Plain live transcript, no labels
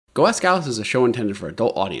Go Ask Alice is a show intended for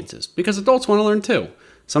adult audiences, because adults want to learn too.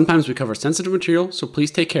 Sometimes we cover sensitive material, so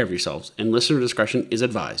please take care of yourselves, and listener discretion is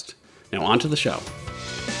advised. Now on to the show.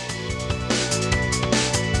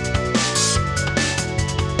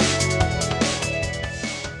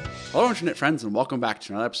 Hello, internet friends, and welcome back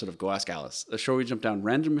to another episode of Go Ask Alice, a show where we jump down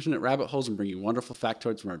random internet rabbit holes and bring you wonderful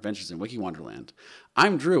factoids from our adventures in Wiki Wonderland.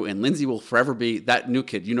 I'm Drew, and Lindsay will forever be that new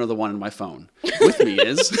kid, you know, the one in my phone. With me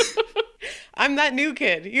is... I'm that new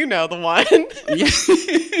kid, you know, the one.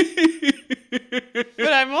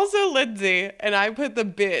 But I'm also Lindsay, and I put the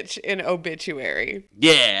bitch in obituary.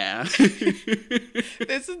 Yeah.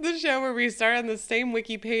 This is the show where we start on the same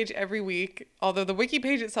wiki page every week, although the wiki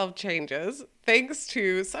page itself changes, thanks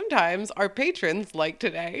to sometimes our patrons like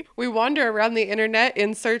today. We wander around the internet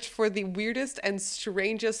in search for the weirdest and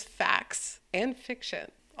strangest facts and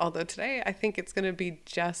fiction. Although today, I think it's going to be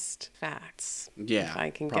just facts. Yeah, if I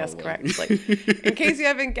can probably. guess correctly. In case you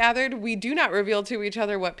haven't gathered, we do not reveal to each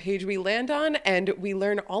other what page we land on, and we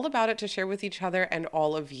learn all about it to share with each other and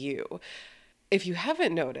all of you. If you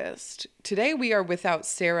haven't noticed, today we are without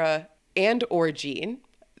Sarah and or Jean.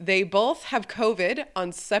 They both have COVID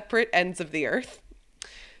on separate ends of the earth.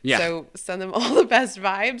 Yeah. So send them all the best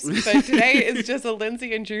vibes. But today is just a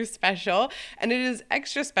Lindsay and Drew special. And it is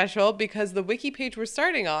extra special because the wiki page we're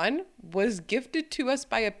starting on was gifted to us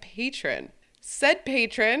by a patron. Said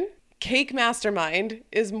patron, Cake Mastermind,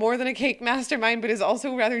 is more than a cake mastermind, but is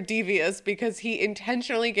also rather devious because he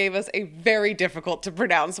intentionally gave us a very difficult to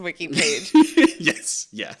pronounce wiki page.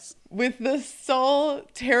 Yes. With the sole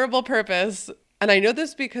terrible purpose, and I know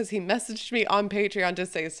this because he messaged me on Patreon to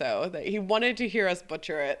say so, that he wanted to hear us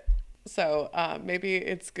butcher it. So maybe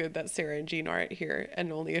it's good that Sarah and Jean aren't here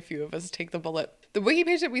and only a few of us take the bullet. The wiki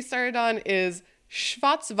page that we started on is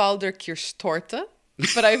Schwarzwälder Kirschtorte,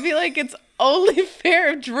 but I feel like it's only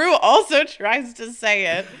fair if Drew also tries to say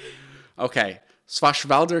it. Okay.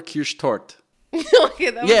 Schwarzwälder Kirschtorte. Okay,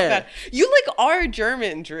 that was bad. You are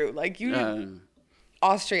German, Drew. Like you...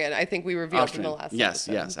 Austrian, I think we revealed in the last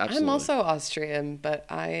episode. Yes, absolutely. I'm also Austrian, but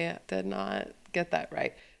I did not get that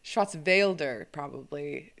right. Schwarzwälder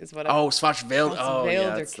probably is what Schwarzwälder. Oh,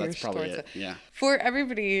 yeah, that's probably Kirschtorte. it. Yeah. For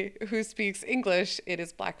everybody who speaks English, it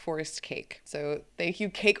is Black Forest cake. So thank you,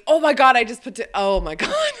 cake. Oh my God, I just put it. Oh my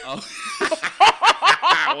God.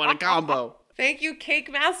 Oh. What a combo. Thank you,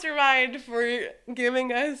 Cake Mastermind, for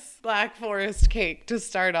giving us Black Forest cake to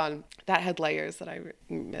start on. That had layers that I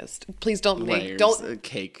missed. Please don't make...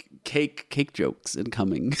 Cake jokes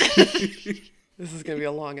incoming. This is going to be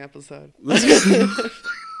a long episode. I'm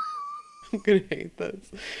going to hate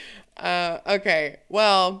this. Okay,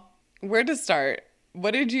 well, where to start?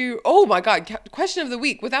 What did you... Oh my God, question of the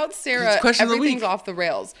week. Without Sarah, everything's off the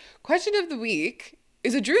rails. Question of the week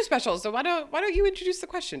is a Drew special, so why don't you introduce the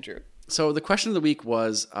question, Drew? So the question of the week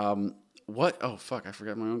was, what? Oh fuck! I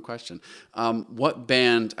forgot my own question. What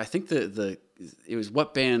band? I think it was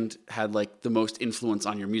what band had like the most influence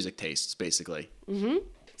on your music tastes, basically. Mm-hmm.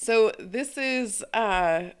 So this is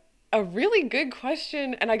a really good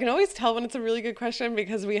question, and I can always tell when it's a really good question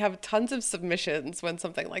because we have tons of submissions when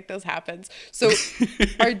something like this happens. So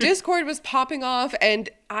our Discord was popping off, and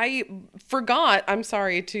I forgot, I'm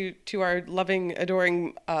sorry to our loving,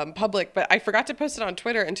 adoring public, but I forgot to post it on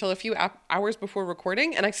Twitter until a few hours before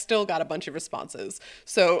recording, and I still got a bunch of responses.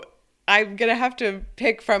 So I'm going to have to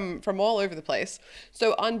pick from all over the place.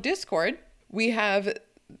 So on Discord, we have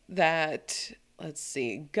that, let's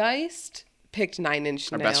see, Geist picked Nine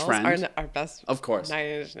Inch Nails. Our best friend. Our best, of course. Nine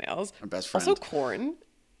Inch Nails. Our best friend. Also Korn,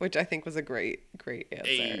 which I think was a great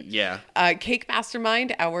answer. Yeah. Cake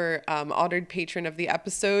Mastermind, our honored patron of the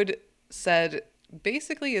episode, said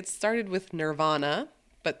basically it started with Nirvana,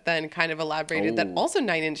 but then kind of elaborated that also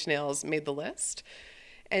Nine Inch Nails made the list.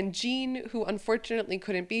 And Jean, who unfortunately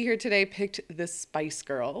couldn't be here today, picked the Spice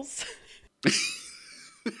Girls.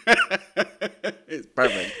 It's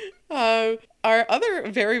perfect. Our other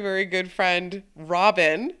very, very good friend,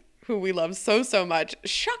 Robin, who we love so much,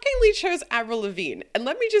 shockingly chose Avril Lavigne. And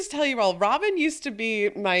let me just tell you all, Robin used to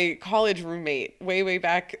be my college roommate way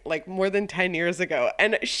back, like more than 10 years ago.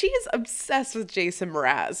 And she is obsessed with Jason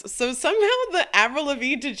Mraz. So somehow the Avril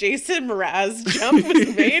Lavigne to Jason Mraz jump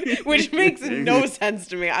was made, which makes no sense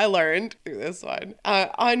to me. I learned through this one.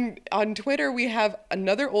 On Twitter, we have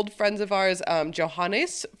another old friend of ours,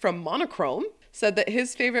 Johannes from Monochrome, said that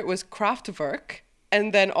his favorite was Kraftwerk.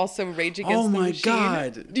 And then also Rage Against the Machine. Oh my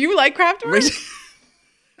God. Do you like Kraftwerk?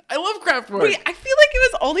 I love Kraftwerk. Wait, I feel like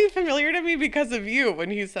it was only familiar to me because of you when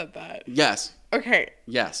he said that. Yes. Okay.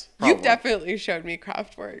 Yes. Probably. You've definitely showed me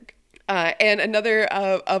Kraftwerk. And another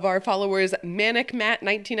of our followers, Manic Matt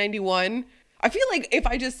 1991. I feel like if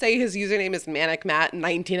I just say his username is Manic Matt in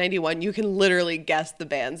 1991, you can literally guess the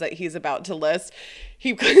bands that he's about to list.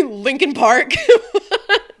 Linkin Park,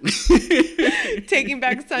 Taking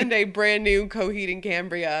Back Sunday, Brand New, Coheed and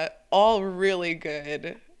Cambria, all really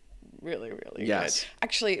good. Really, really Yes. good.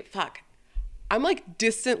 Actually, fuck. I'm like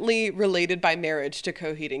distantly related by marriage to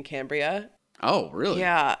Coheed and Cambria. Oh, really?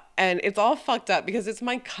 Yeah, and it's all fucked up because it's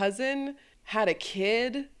my cousin had a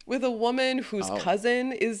kid with a woman whose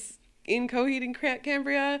cousin is in Coheed and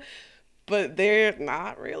Cambria, but they're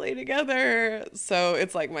not really together. So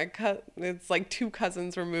it's like it's like two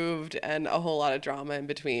cousins removed and a whole lot of drama in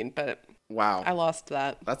between. But Wow. I lost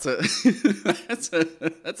that. That's a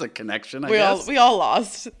that's a connection, I guess. We all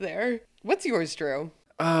lost there. What's yours, Drew?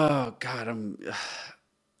 Oh God,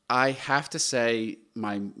 I have to say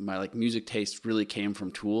my like music taste really came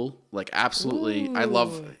from Tool. Like absolutely. Ooh.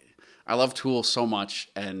 I love Tool so much,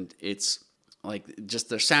 and it's like just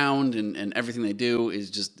their sound and everything they do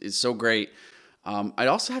is so great. I'd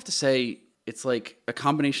also have to say it's like a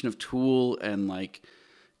combination of Tool and like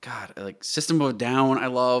God, like System of a Down I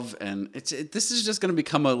love, and this is just going to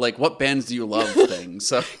become a like what bands do you love thing.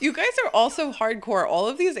 So You guys are also hardcore. All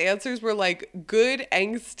of these answers were like good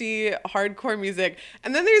angsty hardcore music.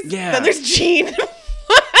 And then there's Gene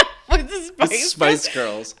with the Spice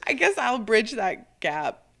Girls. I guess I'll bridge that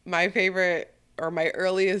gap. My favorite or my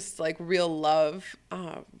earliest like real love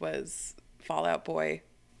was Fall Out Boy.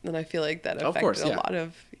 And I feel like that affected a lot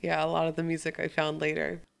of the music I found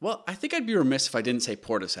later. Well, I think I'd be remiss if I didn't say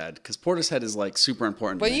Portishead, because Portishead is like super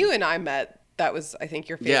important. When you and I met, that was, I think,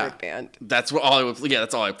 your favorite band. That's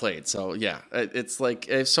all I played. So yeah, it's like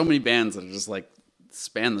there's so many bands that are just like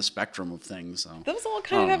span the spectrum of things. So those all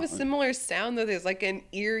kind of have a similar sound, though. There's like an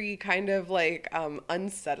eerie kind of like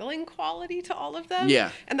unsettling quality to all of them. Yeah,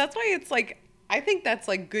 and that's why it's like I think that's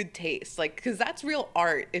like good taste, like because that's real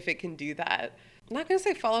art if it can do that. I'm not gonna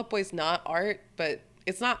say Fall Out Boy's not art, but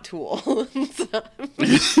it's not Tool.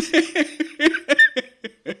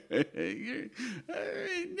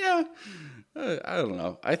 Yeah, I don't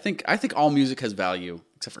know. I think all music has value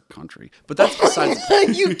except for country, but that's besides.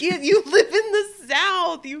 You live in the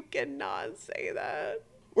South. You cannot say that.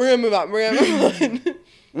 We're gonna move on.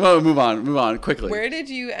 Well, move on quickly. Where did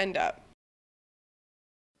you end up?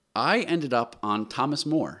 I ended up on Thomas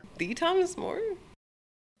More. The Thomas More?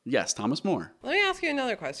 Yes, Thomas More. Let me ask you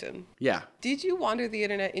another question. Yeah. Did you wander the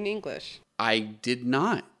internet in English? I did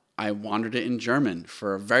not. I wandered it in German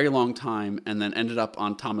for a very long time and then ended up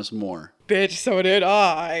on Thomas More. Bitch, so did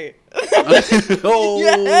I. Oh.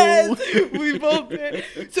 Yes! We both did.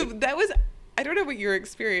 So that was, I don't know what your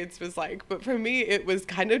experience was like, but for me, it was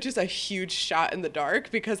kind of just a huge shot in the dark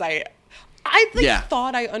because I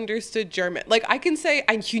thought I understood German. Like, I can say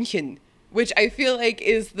ein Hühnchen, which I feel like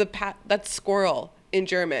is that's squirrel in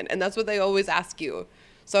German, and that's what they always ask you.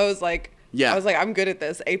 So I was like, I'm good at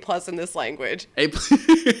this, A+ in this language. And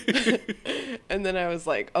then I was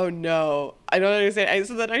like, oh no, I don't understand.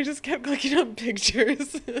 So then I just kept clicking on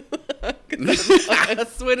pictures.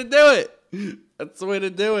 That's the way to do it. That's the way to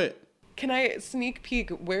do it. Can I sneak peek?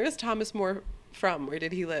 Where is Thomas More from? Where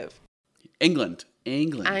did he live? England.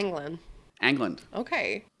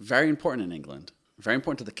 Okay. Very important in England. Very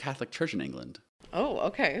important to the Catholic Church in England. Oh,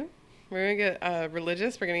 okay. We're going to get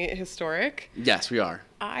religious. We're going to get historic. Yes, we are.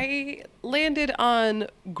 I landed on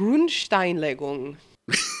Grundsteinlegung.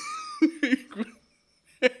 I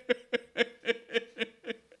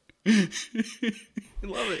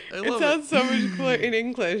love it. It sounds so much cooler in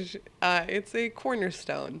English. It's a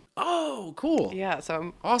cornerstone. Oh, cool. Yeah, so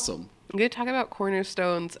I'm awesome. I'm going to talk about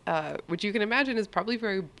cornerstones, which you can imagine is probably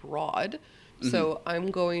very broad. So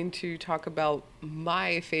I'm going to talk about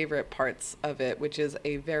my favorite parts of it, which is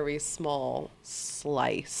a very small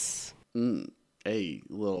slice. A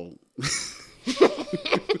little.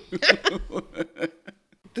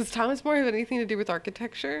 Does Thomas More have anything to do with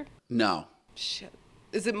architecture? No. Shit.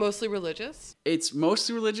 Is it mostly religious? It's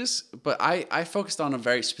mostly religious, but I focused on a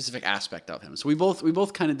very specific aspect of him. So we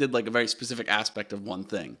both kind of did like a very specific aspect of one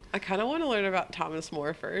thing. I kind of want to learn about Thomas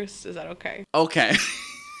More first. Is that okay? Okay.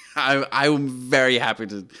 I'm very happy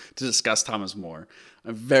to discuss Thomas More.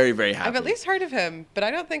 I'm very, very happy. I've at least heard of him, but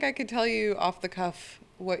I don't think I could tell you off the cuff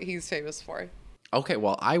what he's famous for. Okay,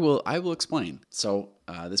 well, I will explain. So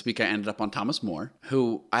this week I ended up on Thomas More,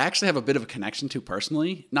 who I actually have a bit of a connection to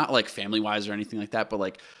personally. Not like family-wise or anything like that, but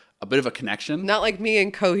like a bit of a connection. Not like me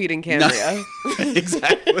and Coheed and Cambria. No.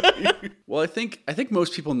 Exactly. Well, I think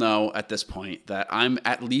most people know at this point that I'm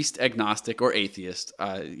at least agnostic or atheist.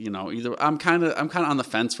 Either I'm kind of on the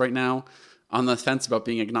fence right now. On the fence about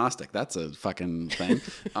being agnostic. That's a fucking thing.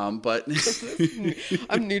 But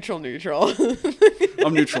I'm neutral.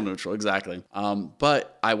 I'm neutral, exactly.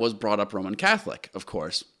 But I was brought up Roman Catholic, of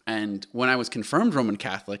course. And when I was confirmed Roman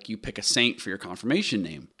Catholic, you pick a saint for your confirmation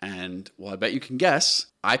name. And, well, I bet you can guess,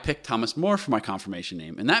 I picked Thomas More for my confirmation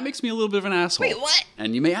name. And that makes me a little bit of an asshole. Wait, what?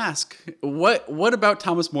 And you may ask, what about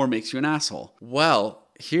Thomas More makes you an asshole? Well,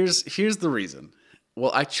 here's the reason.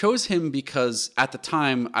 Well, I chose him because at the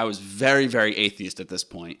time I was very, very atheist at this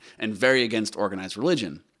point and very against organized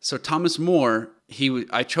religion. So Thomas More,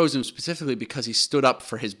 I chose him specifically because he stood up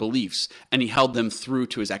for his beliefs and he held them through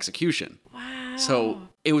to his execution. Wow. So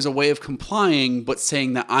it was a way of complying, but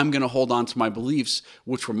saying that I'm going to hold on to my beliefs,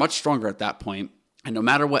 which were much stronger at that point. And no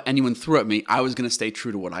matter what anyone threw at me, I was going to stay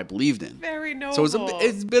true to what I believed in. Very noble. So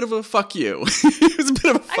it's a bit of a fuck you. It's a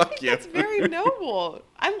bit of a fuck you. That's very noble.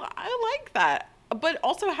 I like that. But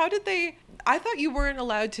also, how did they... I thought you weren't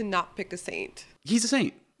allowed to not pick a saint. He's a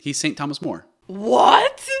saint. He's St. Thomas More.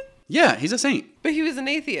 What? Yeah, he's a saint. But he was an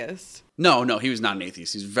atheist. No, he was not an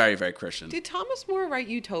atheist. He's very, very Christian. Did Thomas More write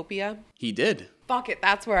Utopia? He did. Fuck it,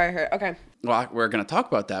 that's where I heard. Okay. Well, we're going to talk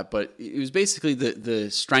about that, but it was basically the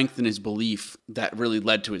strength in his belief that really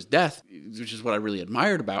led to his death, which is what I really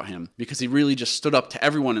admired about him, because he really just stood up to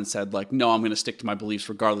everyone and said, like, no, I'm going to stick to my beliefs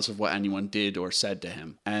regardless of what anyone did or said to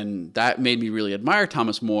him. And that made me really admire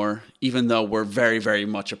Thomas More, even though we're very, very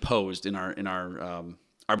much opposed in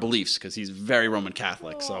our beliefs, because he's very Roman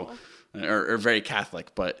Catholic. Aww. So... Or very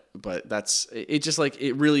Catholic, but that's it. Just like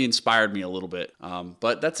it really inspired me a little bit.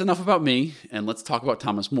 But that's enough about me, and let's talk about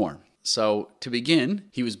Thomas More. So to begin,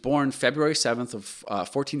 he was born February 7th of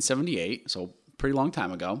 1478, so pretty long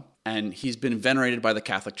time ago, and he's been venerated by the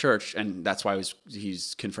Catholic Church, and that's why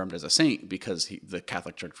he's confirmed as a saint, because the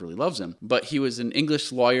Catholic Church really loves him. But he was an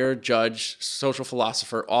English lawyer, judge, social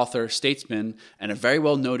philosopher, author, statesman, and a very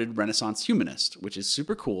well-noted Renaissance humanist, which is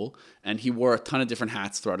super cool, and he wore a ton of different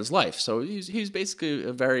hats throughout his life. So he's basically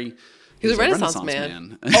a very... He was a Renaissance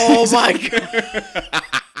man. Oh my God.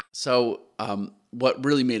 So what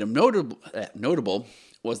really made him notable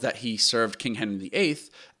was that he served King Henry VIII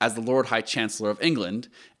as the Lord High Chancellor of England,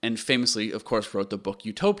 and famously, of course, wrote the book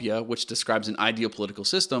Utopia, which describes an ideal political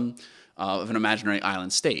system of an imaginary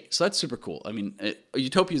island state. So that's super cool. I mean,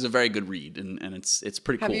 Utopia is a very good read, and it's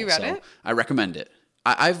pretty cool. Have you read it? I recommend it.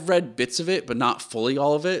 I've read bits of it, but not fully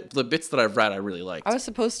all of it. The bits that I've read, I really liked. I was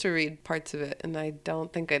supposed to read parts of it, and I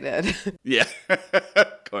don't think I did. Yeah,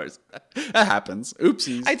 of course. That happens.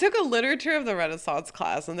 Oopsies. I took a literature of the Renaissance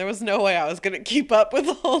class, and there was no way I was going to keep up with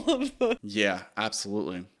all of them. Yeah,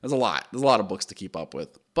 absolutely. There's a lot of books to keep up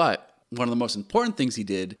with. But one of the most important things he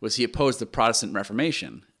did was he opposed the Protestant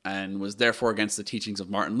Reformation, and was therefore against the teachings of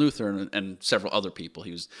Martin Luther and several other people.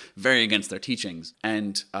 He was very against their teachings.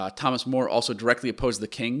 And Thomas More also directly opposed the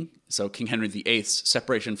king, so King Henry VIII's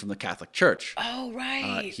separation from the Catholic Church. Oh,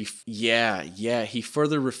 right. He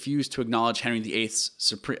further refused to acknowledge Henry VIII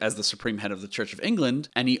as the supreme head of the Church of England,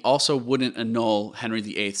 and he also wouldn't annul Henry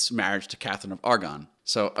VIII's marriage to Catherine of Aragon.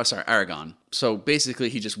 Aragon. So basically,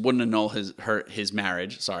 he just wouldn't annul his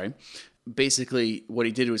marriage. Basically, what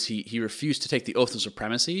he did was he refused to take the oath of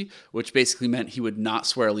supremacy, which basically meant he would not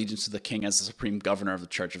swear allegiance to the king as the supreme governor of the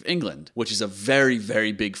Church of England, which is a very,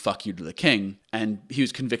 very big fuck you to the king. And he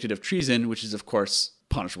was convicted of treason, which is, of course,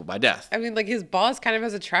 punishable by death. I mean, like, his boss kind of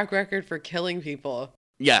has a track record for killing people.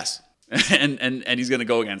 Yes. and he's going to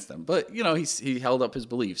go against them. But, you know, he held up his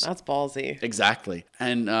beliefs. That's ballsy. Exactly.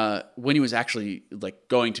 And when he was actually, like,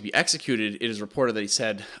 going to be executed, it is reported that he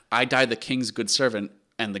said, "I died the king's good servant,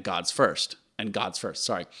 and God's first,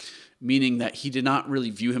 meaning that he did not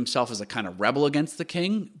really view himself as a kind of rebel against the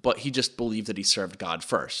king, but he just believed that he served God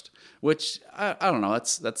first, which I don't know.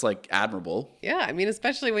 That's like admirable. Yeah. I mean,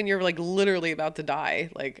 especially when you're like literally about to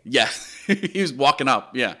die. Like, yeah, he was walking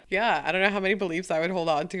up. Yeah. Yeah. I don't know how many beliefs I would hold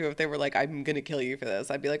on to if they were like, "I'm going to kill you for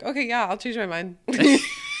this." I'd be like, "Okay, yeah, I'll change my mind."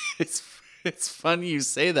 It's funny you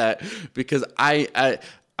say that, because I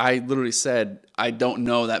literally said, I don't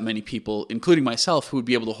know that many people, including myself, who would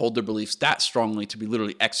be able to hold their beliefs that strongly to be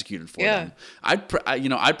literally executed for them. I'd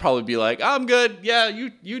probably be like, "I'm good. Yeah,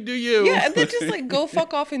 you do you." Yeah, and then just like go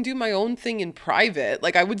fuck off and do my own thing in private.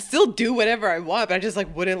 Like, I would still do whatever I want, but I just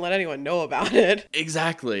like wouldn't let anyone know about it.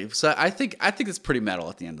 Exactly. So I think it's pretty metal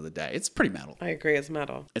at the end of the day. It's pretty metal. I agree. It's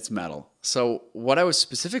metal. It's metal. So what I was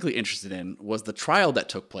specifically interested in was the trial that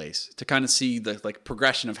took place to kind of see the like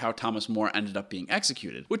progression of how Thomas More ended up being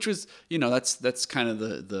executed, which was, you know, that's kind of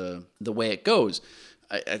the way it goes.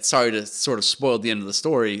 Sorry to sort of spoil the end of the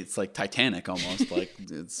story. It's like Titanic almost. Like,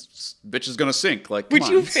 it's bitch is gonna sink. Like, which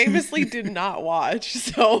you famously did not watch,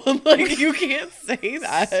 so like you can't say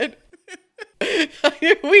that.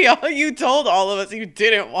 You told all of us you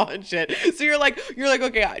didn't watch it. So you're like,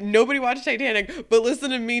 okay, nobody watched Titanic, but listen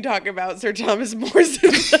to me talk about Sir Thomas More's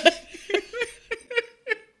his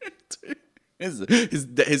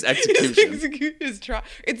execution. his trial.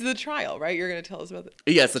 It's the trial, right? You're gonna tell us about it.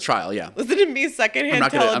 Yeah, it's the trial. Yeah. Listen to me secondhand.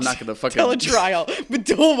 I'm not gonna fucking tell a trial, but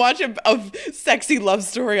don't watch a sexy love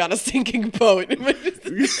story on a sinking boat.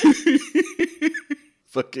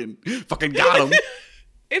 fucking got him.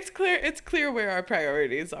 It's clear where our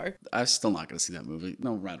priorities are. I'm still not gonna see that movie,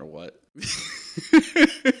 no matter what.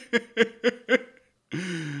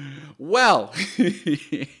 Well,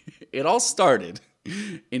 it all started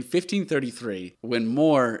in 1533 when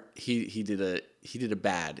More he did a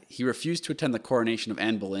bad. He refused to attend the coronation of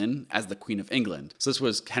Anne Boleyn as the Queen of England. So this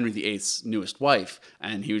was Henry VIII's newest wife,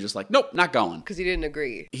 and he was just like, nope, not going. Because he didn't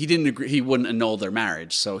agree. He didn't agree. He wouldn't annul their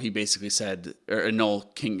marriage, so he basically said, or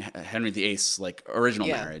annul King Henry VIII's like original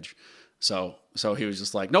marriage. So he was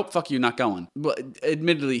just like, nope, fuck you, not going. But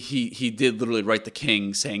admittedly, he did literally write the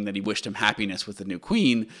king saying that he wished him happiness with the new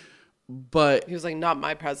queen. But he was like, not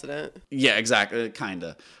my president. Yeah, exactly.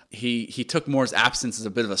 Kinda. He took More's absence as a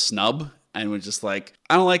bit of a snub and was just like,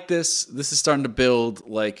 I don't like this. This is starting to build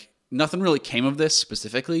like nothing really came of this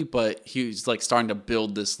specifically, but he was like starting to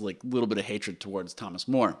build this like little bit of hatred towards Thomas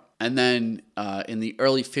More. And then in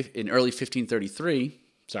early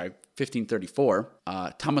 1534,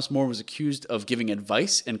 Thomas More was accused of giving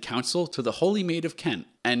advice and counsel to the Holy Maid of Kent.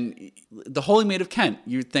 And the Holy Maid of Kent,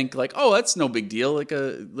 you'd think like, oh, that's no big deal. Like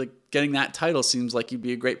getting that title seems like you'd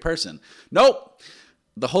be a great person. Nope.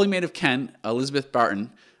 The Holy Maid of Kent, Elizabeth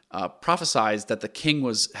Barton, prophesied that the king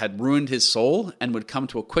had ruined his soul and would come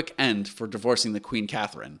to a quick end for divorcing the Queen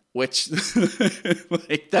Catherine, which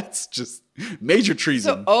like that's just major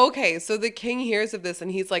treason. So the king hears of this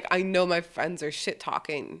and he's like, I know my friends are shit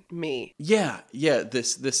talking me. Yeah.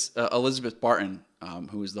 This Elizabeth Barton,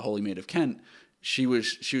 who is the Holy Maid of Kent, she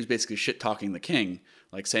was basically shit talking the king,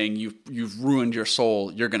 like saying you've ruined your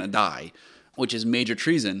soul, you're gonna die, which is major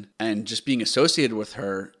treason. And just being associated with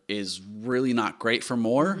her is really not great for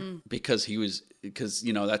More because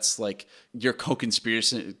that's like you're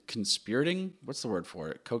conspirating. What's the word for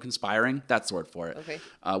it? Co-conspiring. That's the word for it. Okay.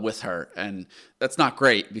 With her, and that's not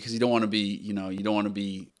great because you don't want to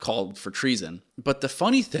be called for treason. But the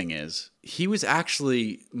funny thing is, he was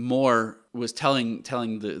actually was telling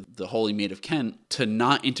the Holy Maid of Kent to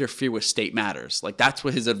not interfere with state matters. Like that's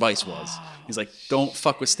what his advice was. He's like, don't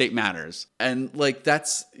fuck with state matters. And like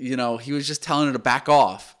that's he was just telling her to back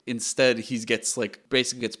off. Instead, he gets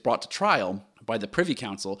brought to trial by the Privy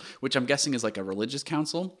Council, which I'm guessing is like a religious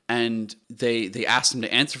council, and they asked him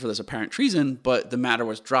to answer for this apparent treason, but the matter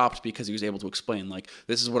was dropped because he was able to explain, like,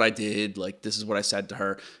 this is what I did, like, this is what I said to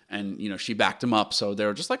her, and, she backed him up, so they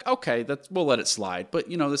were just like, okay, we'll let it slide, but,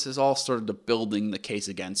 this is all sort of building the case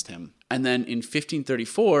against him. And then in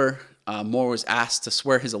 1534, More was asked to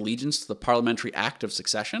swear his allegiance to the Parliamentary Act of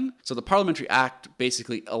Succession. So the Parliamentary Act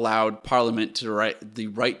basically allowed Parliament the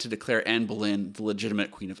right to declare Anne Boleyn the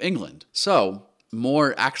legitimate Queen of England. So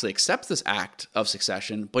More actually accepts this act of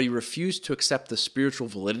succession, but he refused to accept the spiritual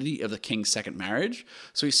validity of the king's second marriage.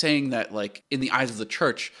 So he's saying that, like, in the eyes of the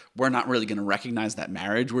church, we're not really going to recognize that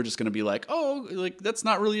marriage. We're just going to be like, oh, like, that's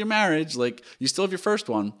not really a marriage. Like, you still have your first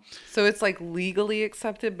one. So it's like legally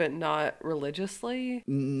accepted, but not religiously?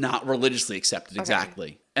 Not religiously accepted,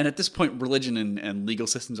 exactly. And at this point, religion and legal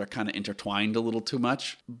systems are kind of intertwined a little too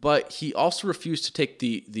much. But he also refused to take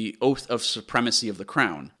the oath of supremacy of the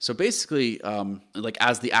crown. So basically,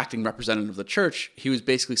 as the acting representative of the church, he was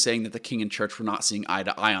basically saying that the king and church were not seeing eye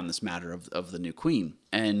to eye on this matter of the new queen.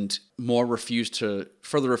 And More refused to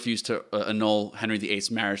annul Henry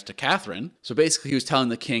VIII's marriage to Catherine. So basically, he was telling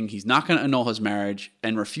the king he's not going to annul his marriage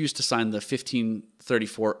and refused to sign the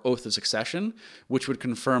 1534 Oath of Succession, which would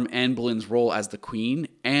confirm Anne Boleyn's role as the queen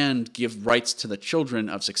and give rights to the children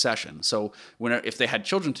of succession. So if they had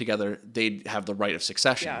children together, they'd have the right of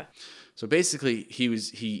succession. Yeah. So basically,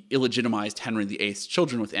 he illegitimized Henry VIII's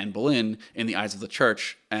children with Anne Boleyn in the eyes of the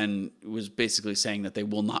church, and was basically saying that they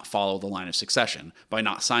will not follow the line of succession by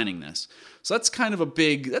not signing this. So that's kind of a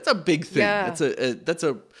big thing. Yeah.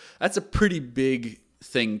 That's a pretty big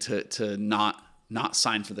thing to not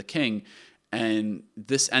sign for the king. And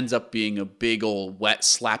this ends up being a big old wet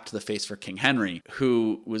slap to the face for King Henry,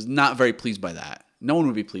 who was not very pleased by that. No one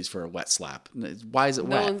would be pleased for a wet slap. Why is it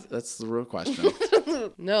wet? That's the real question.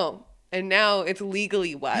 No. And now it's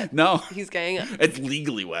legally wet. No. It's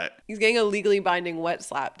legally wet. He's getting a legally binding wet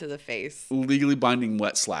slap to the face. Legally binding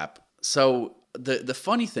wet slap. So The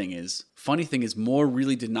funny thing is, More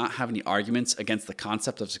really did not have any arguments against the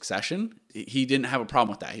concept of succession. He didn't have a problem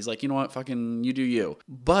with that. He's like, you know what, fucking you do you.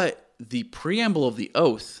 But the preamble of the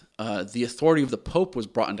oath, the authority of the Pope was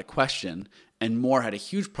brought into question, and More had a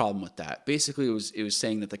huge problem with that. Basically, it was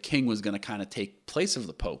saying that the king was going to kind of take place of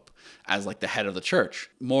the Pope as like the head of the church.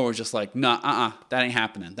 More was just like, nah, that ain't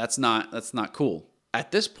happening. That's not cool.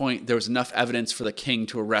 At this point, there was enough evidence for the king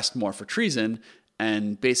to arrest More for treason.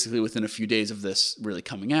 And basically within a few days of this really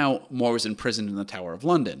coming out, More was imprisoned in the Tower of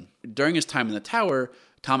London. During his time in the Tower,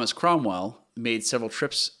 Thomas Cromwell made several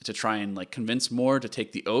trips to try and like convince More to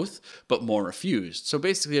take the oath, but More refused. So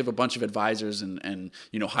basically you have a bunch of advisors and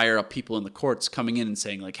higher up people in the courts coming in and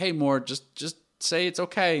saying like, hey, More, just say it's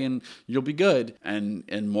okay and you'll be good. And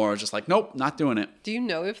More was just like, nope, not doing it. Do you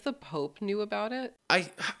know if the Pope knew about it?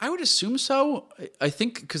 I would assume so. I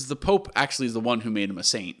think because the Pope actually is the one who made him a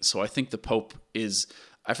saint. So I think the Pope is,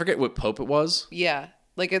 I forget what Pope it was. Yeah.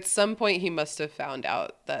 Like at some point he must have found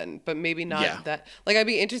out then, but maybe not that. Like I'd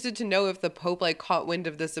be interested to know if the Pope like caught wind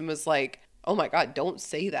of this and was like, oh my God, don't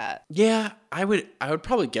say that. Yeah, I would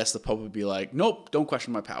probably guess the Pope would be like, nope, don't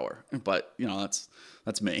question my power. But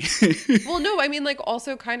that's me. Well, no, I mean, like,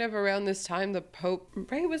 also kind of around this time, the Pope,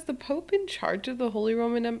 right? Was the Pope in charge of the Holy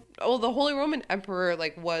Roman the Holy Roman Emperor,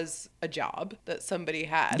 like, was a job that somebody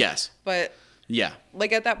had. Yes. But, yeah.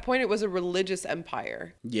 Like, at that point, it was a religious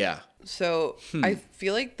empire. Yeah. So, I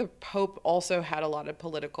feel like the Pope also had a lot of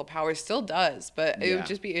political power, still does, but it would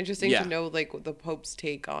just be interesting to know, like, the Pope's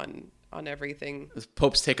take on everything. The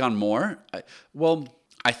Pope's take on More?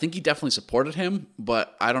 I think he definitely supported him,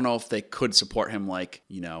 but I don't know if they could support him like,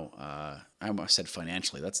 I almost said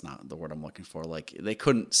financially. That's not the word I'm looking for. Like, they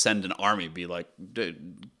couldn't send an army, be like,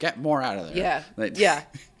 get More out of there. Yeah. Yeah.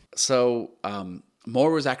 So,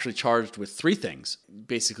 More was actually charged with 3 things.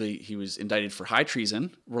 Basically, he was indicted for high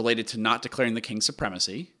treason related to not declaring the king's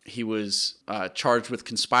supremacy. He was charged with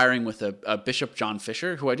conspiring with a Bishop John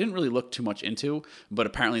Fisher, who I didn't really look too much into, but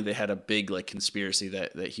apparently they had a big like conspiracy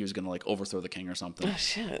that he was going to like overthrow the king or something. Oh,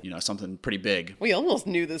 shit. Something pretty big. We almost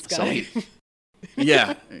knew this guy.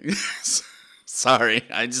 Yeah. Sorry.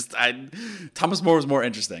 Thomas More was more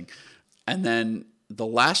interesting. And then the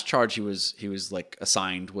last charge he was like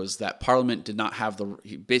assigned was that Parliament did not have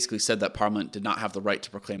he basically said that Parliament did not have the right to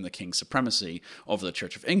proclaim the king's supremacy over the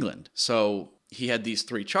Church of England. So he had these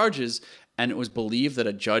 3 charges, and it was believed that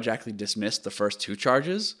a judge actually dismissed the first 2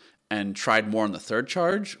 charges and tried More on the 3rd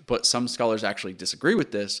charge, but some scholars actually disagree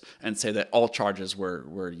with this and say that all charges were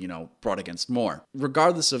brought against More.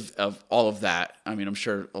 Regardless of all of that, I mean, I'm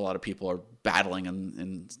sure a lot of people are battling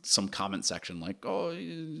in some comment section like, oh,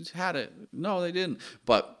 you had it. No, they didn't.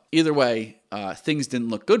 But either way, things didn't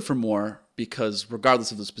look good for More because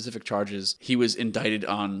regardless of the specific charges, he was indicted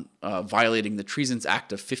on violating the Treasons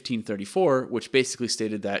Act of 1534, which basically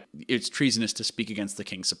stated that it's treasonous to speak against the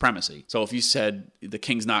king's supremacy. So if you said the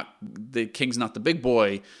king's not the big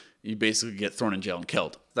boy, you basically get thrown in jail and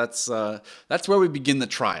killed. That's where we begin the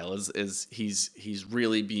trial. Is he's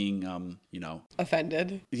really being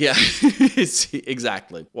offended. Yeah,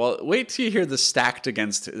 exactly. Well, wait till you hear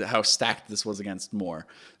how stacked this was against More.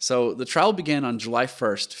 So the trial began on July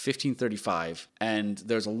 1st, 1535, and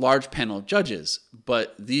there's a large panel of judges.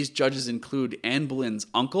 But these judges include Anne Boleyn's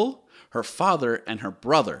uncle, her father, and her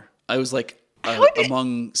brother. I was like,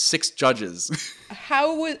 among 6 judges.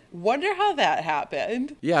 Wonder how that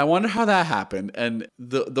happened. Yeah, I wonder how that happened. And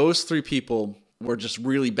those 3 people were just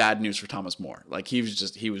really bad news for Thomas More. Like he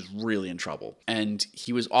was really in trouble. And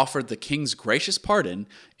he was offered the king's gracious pardon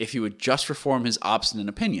if he would just reform his obstinate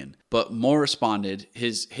opinion. But More responded,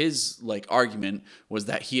 his like argument was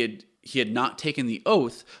that he had not taken the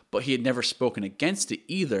oath, but he had never spoken against it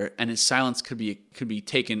either, and his silence could be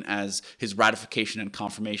taken as his ratification and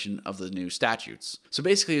confirmation of the new statutes. So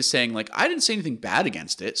basically he's saying, like, I didn't say anything bad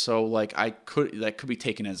against it, so like that could be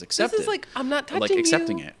taken as accepted. This is like, I'm not touching like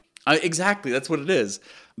accepting it. Exactly, that's what it is.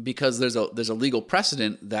 Because there's a legal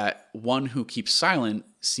precedent that one who keeps silent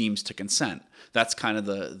seems to consent. That's kind of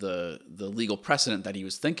the legal precedent that he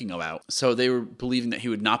was thinking about. So they were believing that he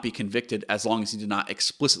would not be convicted as long as he did not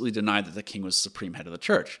explicitly deny that the king was supreme head of the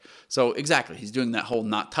church. So exactly, he's doing that whole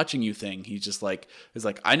not touching you thing. He's like,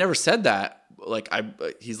 I never said that.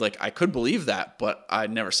 He's like, I could believe that, but I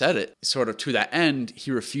never said it. Sort of to that end,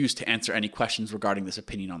 he refused to answer any questions regarding this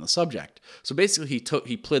opinion on the subject. So basically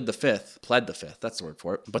he pled the fifth, that's the word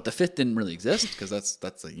for it. But the 5th didn't really exist because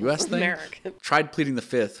that's a U.S. thing. American. Tried pleading the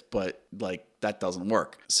 5th, but like that doesn't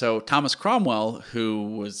work. So Thomas Cromwell,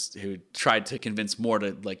 who tried to convince More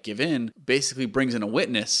to like give in, basically brings in a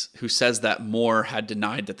witness who says that More had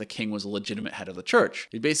denied that the king was a legitimate head of the church.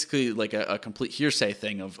 He basically like a complete hearsay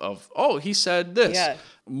thing of oh, he said this. Yeah.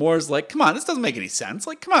 Moore's like, come on, this doesn't make any sense.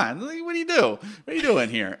 Like, come on, like, what do you do? What are you doing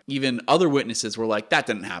here? Even other witnesses were like, that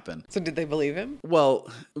didn't happen. So did they believe him? Well,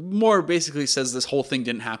 Moore basically says this whole thing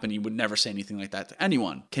didn't happen. He would never say anything like that to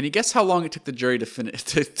anyone. Can you guess how long it took the jury to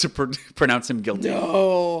pronounce him guilty?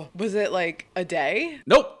 No. Was it like a day?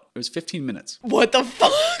 Nope. It was 15 minutes. What the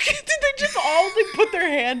fuck? Did they just all like put their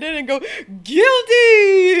hand in and go,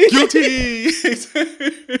 guilty? Guilty!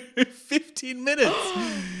 15 minutes.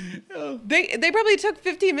 They probably took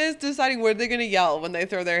 15 minutes deciding what they're going to yell when they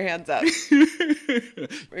throw their hands up.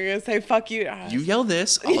 We're going to say, fuck you. You yell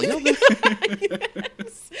this, I'll yell this.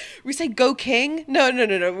 Yes. We say, go king?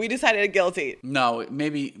 No. We decided guilty. No,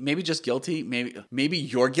 maybe just guilty. Maybe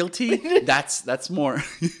you're guilty. That's more.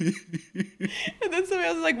 And then somebody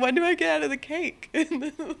else is like, when do I get out of the cake? And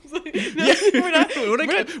then I was like, no,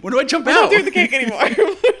 Yeah. When do I jump we're out? not doing the cake anymore.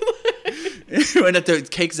 When the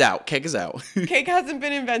cake's out. Cake is out. Cake hasn't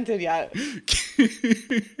been invented yet.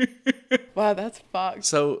 Wow, that's fucked.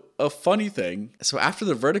 So a funny thing. So after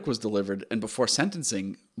the verdict was delivered and before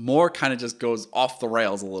sentencing, More kind of just goes off the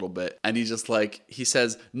rails a little bit. And he's just like, he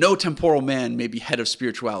says, no temporal man may be head of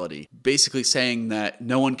spirituality. Basically saying that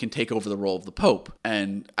no one can take over the role of the Pope.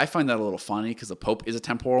 And I find that a little funny because the Pope is a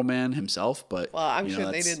temporal man himself. But Well, I'm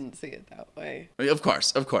sure they didn't see it that way. Of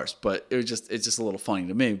course. But it's just a little funny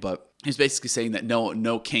to me. But he's basically saying that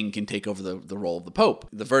no king can take over the role of the Pope.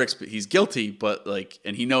 The verdict's, he's guilty, but like,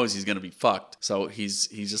 and he knows he's gonna be fucked. So he's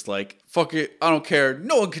just like, fuck it, I don't care.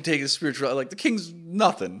 No one can take his spiritual. Like the king's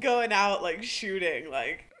nothing. Going out like shooting,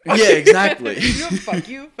 like. Yeah, exactly. Fuck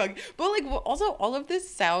you. But like, also, all of this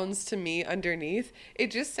sounds to me underneath. It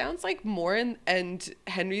just sounds like More and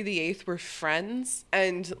Henry VIII were friends,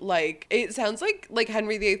 and like it sounds like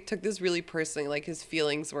Henry VIII took this really personally. Like his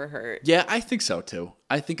feelings were hurt. Yeah, I think so too.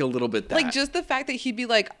 I think a little bit that. Like just the fact that he'd be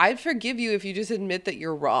like, I'd forgive you if you just admit that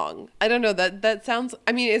you're wrong. I don't know, that sounds,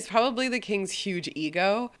 I mean, it's probably the king's huge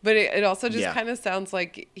ego, but it also just kind of sounds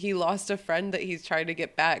like he lost a friend that he's trying to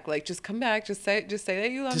get back. Like, just come back, just say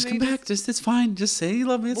that you love me. Just come back, it's fine. Just say you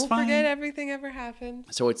love me, it's fine. We'll forget everything ever happened.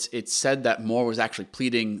 So it's said that More was actually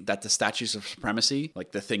pleading that the Statutes of Supremacy,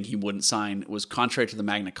 like the thing he wouldn't sign, was contrary to the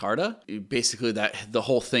Magna Carta. Basically, that the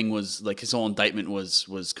whole thing was like his whole indictment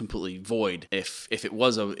was completely void if it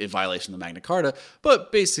was a violation of the Magna Carta.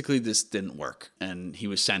 But basically, this didn't work, and he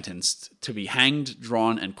was sentenced to be hanged,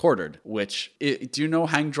 drawn, and quartered. Which do you know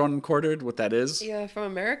hanged, drawn, and quartered? What that is? Yeah, from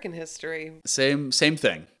American history. Same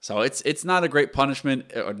thing. So it's not a great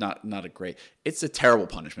punishment, or not a great. It's a terrible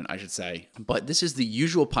punishment, I should say. But this is the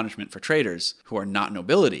usual punishment for traitors who are not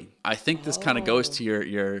nobility. I think this kind of goes to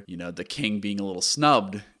your the king being a little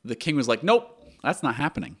snubbed. The king was like, nope. That's not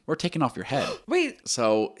happening. We're taking off your head. Wait.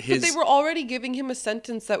 So but they were already giving him a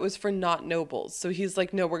sentence that was for not nobles. So he's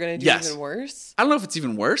like, no, we're going to do even worse. I don't know if it's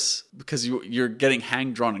even worse because you're getting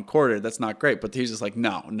hanged, drawn, and quartered. That's not great. But he's just like,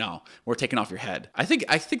 no, we're taking off your head. I think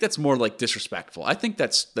that's more like disrespectful. I think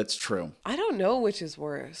that's true. I don't know which is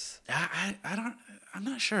worse. I'm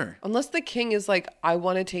not sure. Unless the king is like, I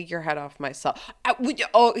want to take your head off myself.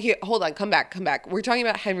 Here, hold on. Come back. We're talking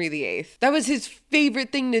about Henry VIII. That was his favorite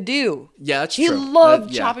thing to do. Yeah, that's true. He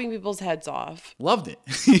loved chopping people's heads off. Loved it.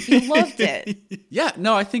 He loved it. Yeah,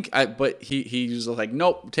 no, I think but he was like,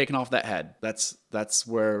 nope, taking off that head. That's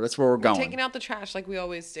where we're going. Taking out the trash like we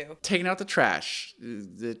always do. Taking out the trash.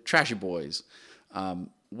 The trashy boys.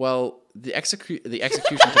 Well, the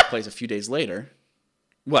execution took place a few days later.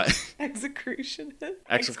 What? Execution.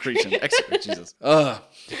 Jesus.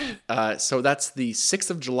 So that's the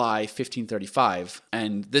 6th of July, 1535.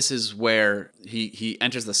 And this is where he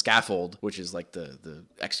enters the scaffold, which is like the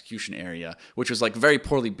execution area, which was like very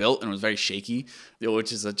poorly built and was very shaky,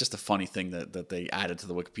 which is just a funny thing that they added to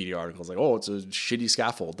the Wikipedia article. It's like, oh, it's a shitty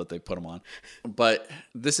scaffold that they put him on. But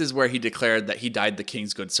this is where he declared that he died the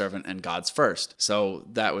king's good servant and God's first. So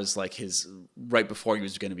that was like his right before he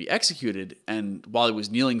was going to be executed. And while he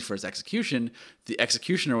was kneeling for his execution, the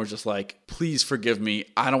executioner was just like, please forgive me.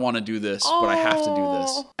 I don't want to do this, but I have to do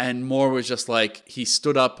this. And More was just like, he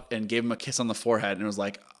stood up and gave him a kiss on the forehead and was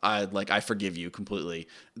like, I forgive you completely.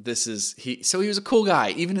 So he was a cool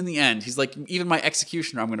guy. Even in the end, he's like, even my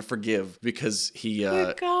executioner, I'm going to forgive because he,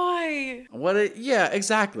 Good guy. yeah,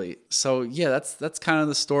 exactly. So yeah, that's kind of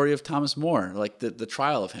the story of Thomas More, like the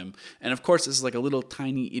trial of him. And of course, this is like a little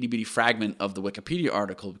tiny itty bitty fragment of the Wikipedia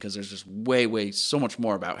article because there's just way so much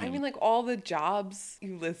more about him. I mean, like all the jobs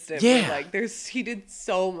you listed. Yeah. Were, like he did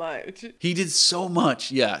so much. He did so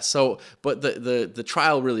much, yeah. So, but the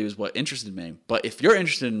trial really was what interested me. But if you're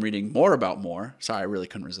interested in reading more about More, sorry, I really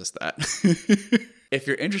couldn't resist that. If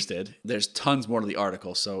you're interested, there's tons more to the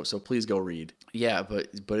article, so please go read. Yeah, but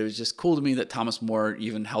it was just cool to me that Thomas More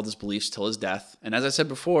even held his beliefs till his death. And as I said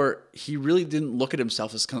before, he really didn't look at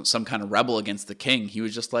himself as some kind of rebel against the king. He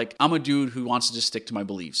was just like, I'm a dude who wants to just stick to my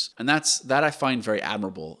beliefs. And that I find very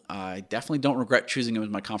admirable. I definitely don't regret choosing him as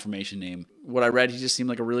my confirmation name. What I read, he just seemed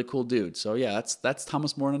like a really cool dude. So yeah, that's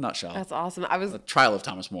Thomas More in a nutshell. That's awesome. The trial of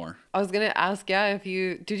Thomas More. I was gonna ask, did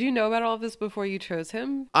you know about all of this before you chose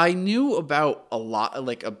him? I knew about a lot,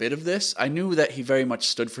 like a bit of this. I knew that he very much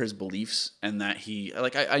stood for his beliefs and that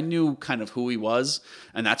I knew kind of who he was,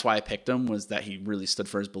 and that's why I picked him, was that he really stood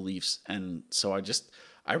for his beliefs. And so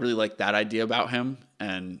I really liked that idea about him.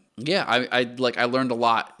 And yeah, I learned a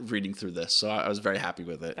lot reading through this. So I was very happy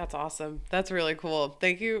with it. That's awesome. That's really cool.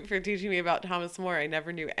 Thank you for teaching me about Thomas More. I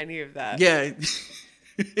never knew any of that. Yeah.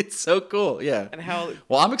 It's so cool. Yeah. And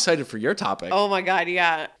well, I'm excited for your topic. Oh my God.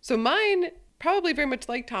 Yeah. So mine, probably very much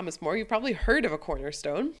like Thomas More. You've probably heard of a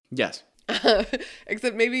cornerstone. Yes.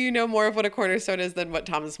 Except maybe you know more of what a cornerstone is than what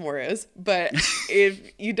Thomas More is. But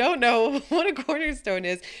if you don't know what a cornerstone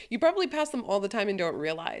is, you probably pass them all the time and don't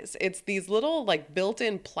realize. It's these little like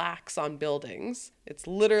built-in plaques on buildings. It's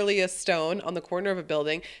literally a stone on the corner of a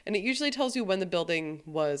building, and it usually tells you when the building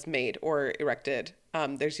was made or erected.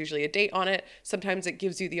 There's usually a date on it. Sometimes it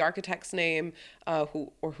gives you the architect's name,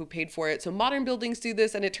 who paid for it. So modern buildings do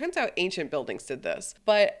this, and it turns out ancient buildings did this.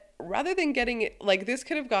 But rather than getting it, like, this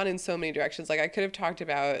could have gone in so many directions. Like, I could have talked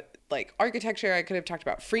about like architecture. I could have talked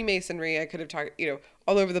about Freemasonry. I could have talked,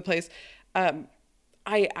 all over the place.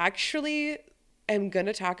 I actually am going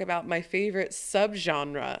to talk about my favorite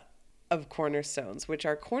subgenre of cornerstones, which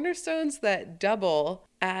are cornerstones that double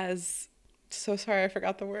as, so sorry, I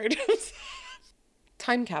forgot the word.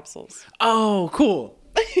 Time capsules. Oh, cool.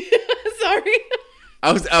 Sorry.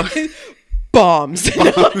 I was bombs.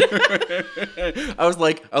 I was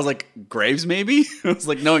like Graves maybe? I was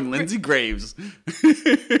like, knowing Lindsay Graves.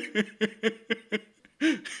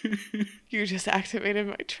 You just activated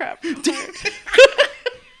my trap.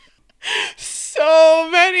 So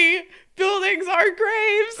many buildings are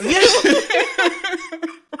graves.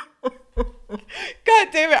 God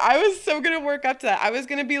damn it. I was so going to work up to that. I was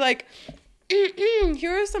going to be like,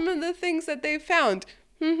 here are some of the things that they found.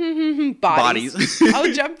 Bodies.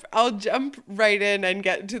 I'll jump right in and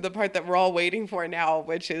get to the part that we're all waiting for now,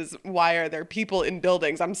 which is, why are there people in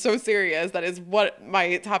buildings? I'm so serious. That is what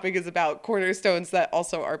my topic is about. Cornerstones that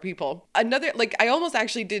also are people. I almost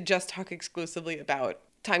actually did just talk exclusively about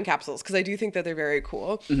time capsules because I do think that they're very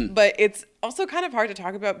cool. Mm-hmm. But it's also kind of hard to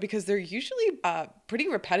talk about because they're usually pretty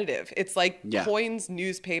repetitive. It's like coins,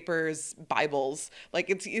 newspapers, Bibles.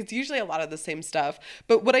 Like it's usually a lot of the same stuff.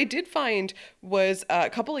 But what I did find was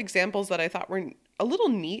a couple examples that I thought were a little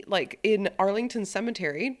neat. Like in Arlington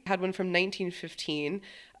Cemetery, had one from 1915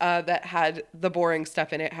 that had the boring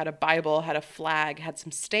stuff in it. Had a Bible, had a flag, had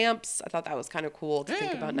some stamps. I thought that was kind of cool to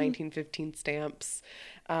think about 1915 stamps.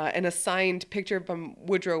 And a signed picture from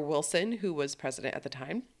Woodrow Wilson, who was president at the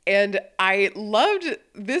time. And I loved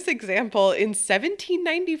this example. In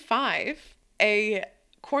 1795, a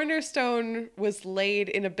cornerstone was laid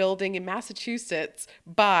in a building in Massachusetts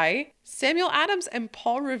by Samuel Adams and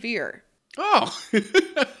Paul Revere. Oh.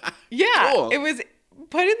 Yeah, cool. It was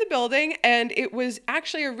put in the building, and it was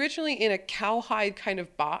actually originally in a cowhide kind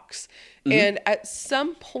of box. Mm-hmm. And at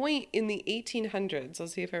some point in the 1800s,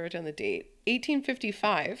 let's see if I wrote down the date,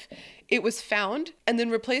 1855, it was found and then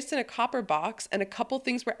replaced in a copper box, and a couple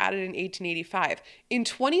things were added in 1885. In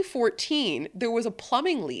 2014, there was a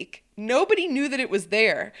plumbing leak. Nobody knew that it was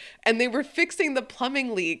there, and they were fixing the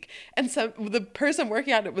plumbing leak, and the person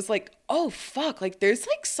working on it was like, oh fuck, like there's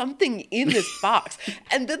like something in this box.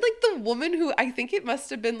 And then like the woman who, I think it must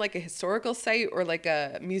have been like a historical site or like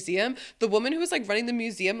a museum, the woman who was like running the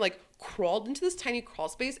museum like crawled into this tiny crawl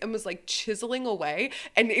space and was like chiseling away,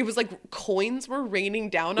 and it was like coins were raining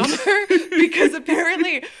down on her because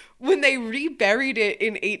apparently when they reburied it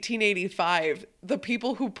in 1885, the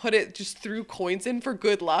people who put it just threw coins in for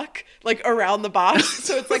good luck, like around the box.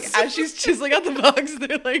 So it's like as she's chiseling out the box,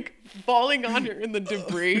 they're like falling on her in the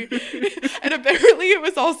debris. And apparently it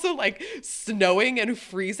was also like snowing and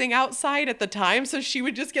freezing outside at the time. So she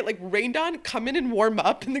would just get like rained on, come in and warm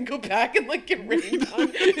up, and then go back and like get rained on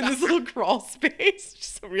in this little crawl space.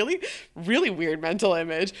 Just a really, really weird mental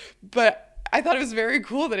image. But I thought it was very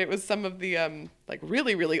cool that it was some of the like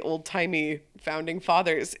really, really old timey founding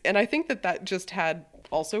fathers. And I think that just had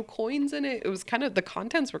also coins in it. It was kind of, the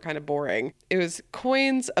contents were kind of boring. It was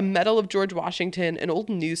coins, a medal of George Washington, an old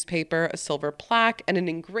newspaper, a silver plaque, and an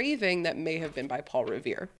engraving that may have been by Paul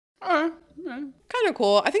Revere. Kind of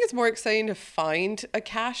cool. I think it's more exciting to find a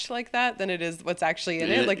cache like that than it is what's actually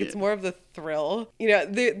in it. Like it's more of the thrill. You know,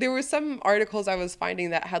 there were some articles I was finding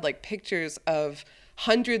that had like pictures of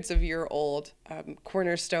hundreds of year old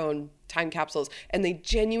Cornerstone time capsules, and they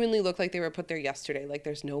genuinely look like they were put there yesterday. Like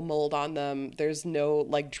there's no mold on them, there's no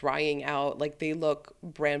like drying out, like they look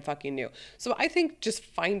brand fucking new. So I think just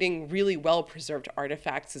finding really well preserved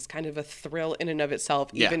artifacts is kind of a thrill in and of itself,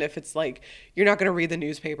 even if it's like you're not going to read the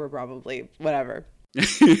newspaper, probably, whatever.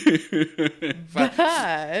 But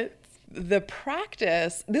the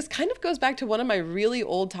practice, this kind of goes back to one of my really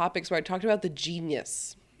old topics where I talked about the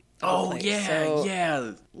genius. Oh, yeah, so,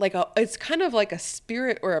 yeah. Like it's kind of like a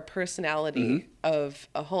spirit or a personality of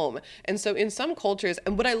a home. And so in some cultures,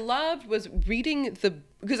 and what I loved was reading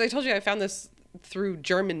because I told you I found this through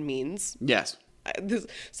German means. Yes. This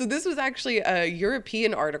was actually a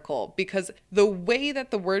European article, because the way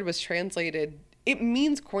that the word was translated, it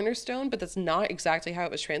means cornerstone, but that's not exactly how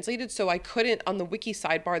it was translated. So I couldn't, on the wiki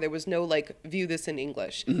sidebar, there was no like view this in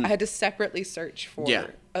English. I had to separately search for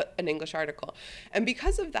an English article. And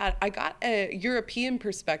because of that, I got a European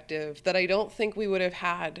perspective that I don't think we would have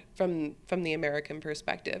had from the American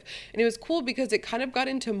perspective. And it was cool because it kind of got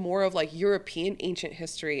into more of like European ancient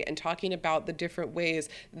history and talking about the different ways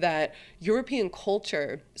that European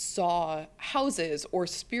culture saw houses or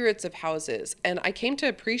spirits of houses. And I came to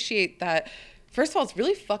appreciate that. First of all, it's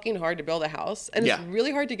really fucking hard to build a house, and it's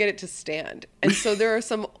really hard to get it to stand. And so there are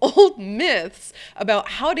some old myths about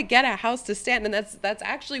how to get a house to stand, and that's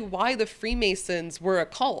actually why the Freemasons were a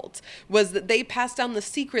cult, was that they passed down the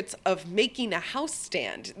secrets of making a house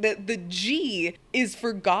stand. The G is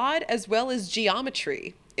for God as well as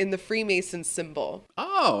geometry in the Freemason symbol.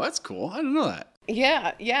 Oh, that's cool. I didn't know that.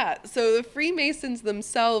 Yeah. So the Freemasons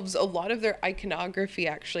themselves, a lot of their iconography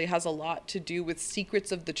actually has a lot to do with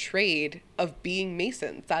secrets of the trade of being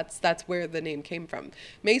Masons. That's where the name came from.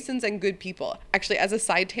 Masons and good people. Actually, as a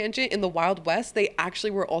side tangent, in the Wild West, they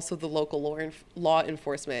actually were also the local law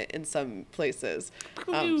enforcement in some places.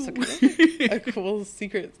 So kind of a cool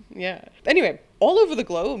secret. Yeah. Anyway, all over the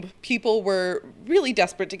globe, people were really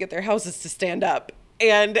desperate to get their houses to stand up,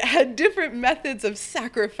 and had different methods of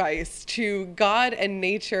sacrifice to God and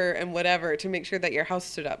nature and whatever to make sure that your house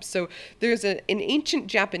stood up. So there's an ancient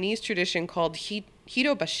Japanese tradition called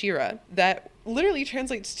Hitobashira that literally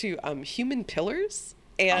translates to human pillars.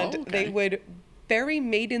 And they would bury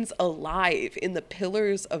maidens alive in the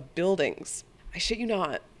pillars of buildings. I shit you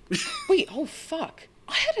not. Wait, oh fuck.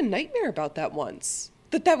 I had a nightmare about that once.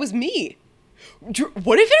 That was me.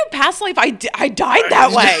 What if in a past life I died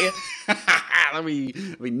that way? That'd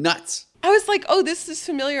be nuts. I was like, oh, this is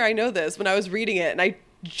familiar. I know this when I was reading it. And I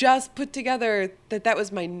just put together that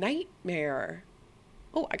was my nightmare.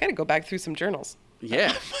 Oh, I got to go back through some journals.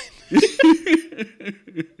 Yeah. That's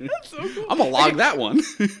so cool. I'm going to log that one.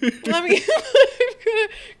 I'm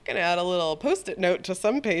gonna add a little Post-it note to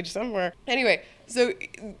some page somewhere. Anyway, so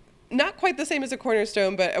not quite the same as a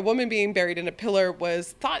cornerstone, but a woman being buried in a pillar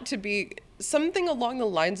was thought to be something along the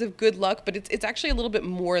lines of good luck, but it's actually a little bit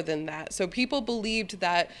more than that. So people believed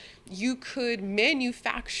that you could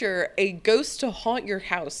manufacture a ghost to haunt your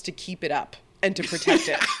house to keep it up and to protect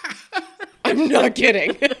it. I'm not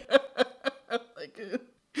kidding.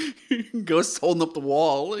 Ghosts holding up the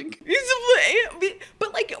wall, but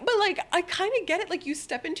I kind of get it. Like, you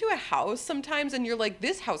step into a house sometimes and you're like,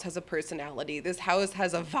 this house has a personality, this house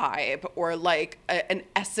has a vibe, or like an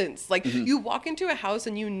essence. Like, you walk into a house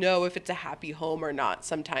and you know if it's a happy home or not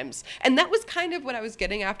sometimes. And that was kind of what I was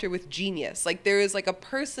getting after with genius. Like, there is like a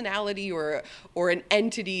personality or an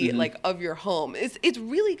entity like of your home. It's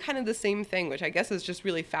really kind of the same thing, which I guess is just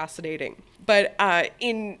really fascinating. But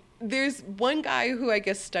there's one guy who I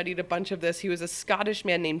guess studied a bunch of this. He was a Scottish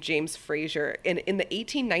man named James Fraser. And in the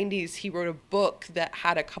 1890s, he wrote a book that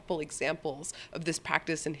had a couple examples of this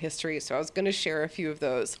practice in history. So I was going to share a few of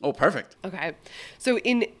those. Oh, perfect. Okay. So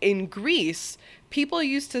in Greece, people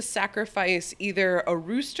used to sacrifice either a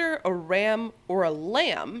rooster, a ram, or a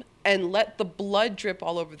lamb and let the blood drip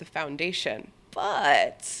all over the foundation.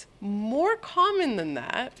 But more common than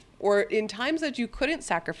that, or in times that you couldn't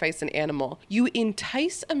sacrifice an animal, you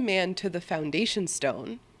entice a man to the foundation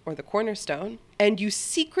stone or the cornerstone, and you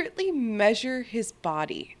secretly measure his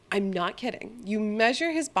body. I'm not kidding. You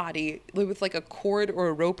measure his body with like a cord or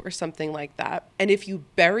a rope or something like that. And if you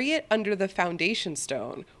bury it under the foundation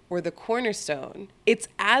stone or the cornerstone, it's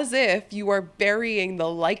as if you are burying the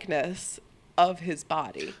likeness of his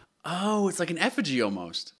body. Oh, it's like an effigy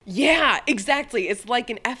almost. Yeah, exactly. It's like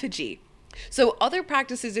an effigy. So other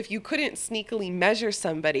practices, if you couldn't sneakily measure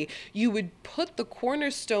somebody, you would put the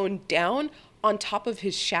cornerstone down on top of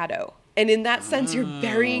his shadow. And in that sense, you're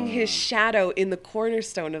burying his shadow in the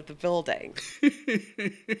cornerstone of the building.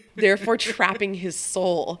 Therefore, trapping his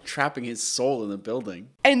soul. Trapping his soul in the building.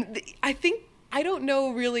 And I don't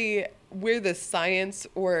know really where the science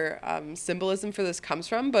or symbolism for this comes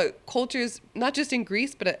from, but cultures, not just in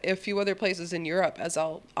Greece, but a few other places in Europe, as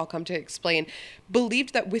I'll come to explain,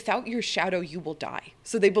 believed that without your shadow, you will die.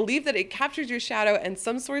 So they believe that it captures your shadow, and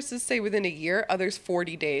some sources say within a year, others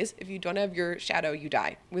 40 days. If you don't have your shadow, you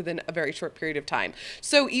die within a very short period of time.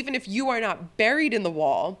 So even if you are not buried in the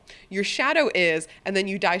wall, your shadow is, and then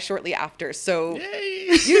you die shortly after. So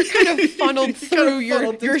Yay! you're kind of funneled through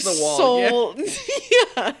your soul.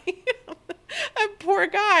 Yeah. That poor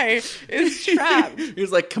guy is trapped.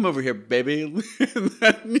 He's like, come over here, baby. And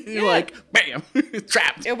then you're like, bam,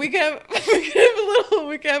 trapped. Yeah, we can have a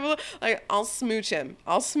little, like, I'll smooch him.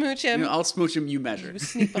 I'll smooch him, you measure.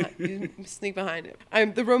 You sneak behind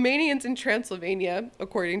him. The Romanians in Transylvania,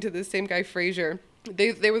 according to this same guy, Fraser,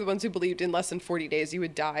 they were the ones who believed in less than 40 days you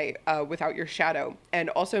would die without your shadow, and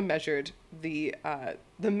also measured the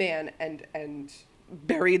man and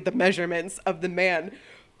buried the measurements of the man.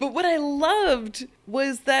 But what I loved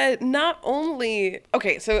was that not only,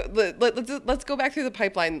 okay, so let's go back through the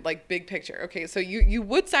pipeline, like big picture. Okay, so you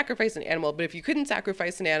would sacrifice an animal, but if you couldn't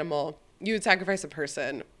sacrifice an animal, you would sacrifice a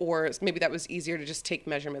person, or maybe that was easier to just take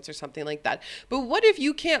measurements or something like that. But what if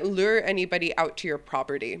you can't lure anybody out to your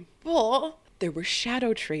property? Well, there were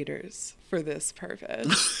shadow traders for this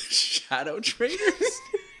purpose. Shadow traders?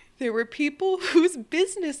 There were people whose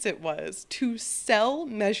business it was to sell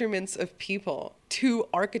measurements of people to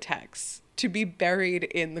architects to be buried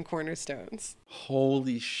in the cornerstones.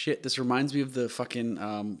 Holy shit. This reminds me of the fucking,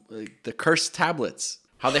 the cursed tablets.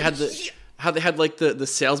 How they had like the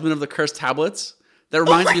salesman of the cursed tablets. That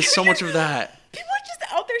reminds me so much of that. People are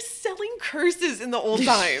just out there selling curses in the old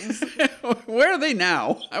times. Where are they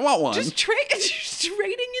now? I want one. Just trading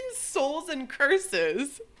in souls and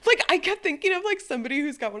curses. Like, I kept thinking of, like, somebody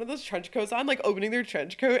who's got one of those trench coats on, like, opening their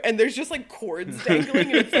trench coat, and there's just, like, cords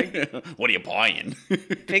dangling, and it's like... What are you buying?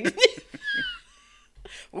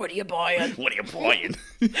 What are you buying? What are you buying?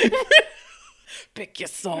 Pick your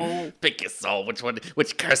soul. Pick your soul.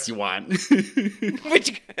 Which curse you want?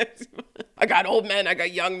 Which curse? I got old men. I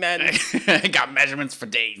got young men. I got measurements for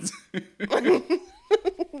days.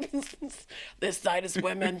 This side is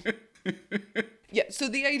women. Yeah, so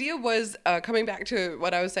the idea was, coming back to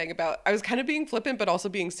what I was saying about, I was kind of being flippant, but also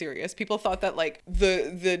being serious. People thought that, like,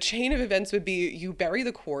 the chain of events would be you bury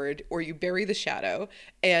the cord or you bury the shadow,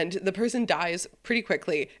 and the person dies pretty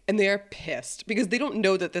quickly, and they are pissed because they don't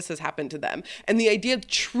know that this has happened to them. And the idea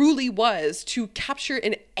truly was to capture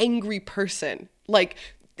an angry person. Like,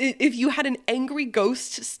 if you had an angry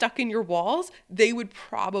ghost stuck in your walls, they would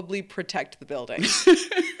probably protect the building.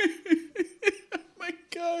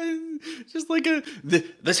 God, just like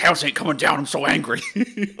this house ain't coming down. I'm so angry.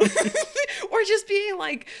 Or just being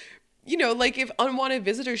like, you know, like if unwanted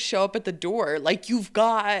visitors show up at the door, like you've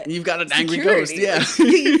got an angry ghost. Yeah.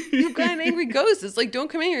 You've got an angry ghost. It's like, don't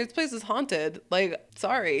come in here. This place is haunted. Like,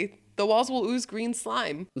 sorry. The walls will ooze green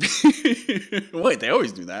slime. Wait, they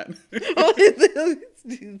always do that. They always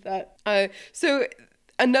do that. So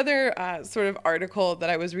another sort of article that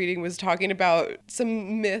I was reading was talking about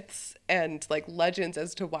some myths and like legends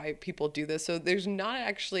as to why people do this. So there's not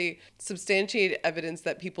actually substantiated evidence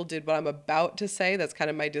that people did what I'm about to say. That's kind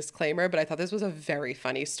of my disclaimer, but I thought this was a very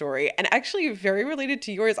funny story and actually very related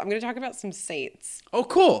to yours. I'm going to talk about some saints. Oh,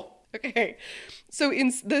 cool. Okay. So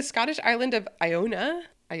in the Scottish island of Iona,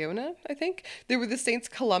 I think, there were the Saints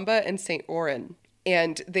Columba and Saint Oran,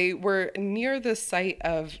 and they were near the site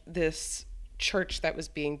of this church that was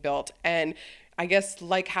being built. And I guess,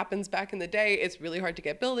 like happens back in the day, it's really hard to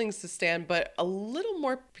get buildings to stand, but a little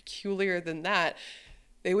more peculiar than that,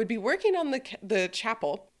 they would be working on the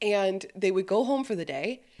chapel, and they would go home for the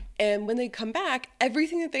day, and when they come back,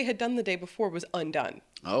 everything that they had done the day before was undone.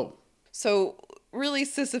 Oh. So really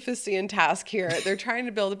Sisyphusian task here. They're trying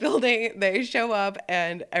to build a building, they show up,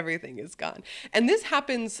 and everything is gone. And this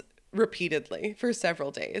happens repeatedly for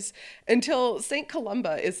several days until St.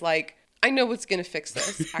 Columba is like, I know what's going to fix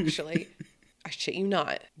this, actually. I shit you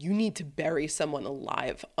not. You need to bury someone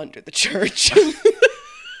alive under the church.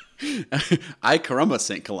 I caramba,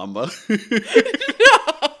 St. Columba.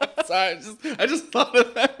 Sorry, I just thought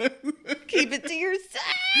of that. Keep it to yourself.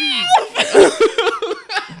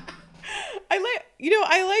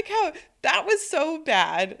 I like how that was so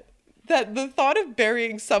bad that the thought of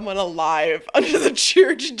burying someone alive under the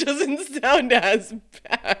church doesn't sound as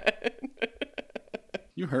bad.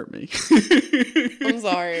 You hurt me. I'm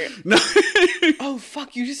sorry. No. Oh,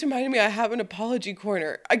 fuck. You just reminded me I have an apology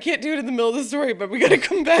corner. I can't do it in the middle of the story, but we got to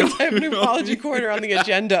come back to have an apology corner on the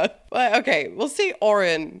agenda. But okay, we'll say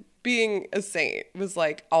Oren, being a saint, was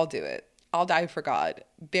like, I'll do it. I'll die for God.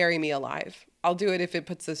 Bury me alive. I'll do it if it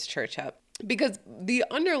puts this church up. Because the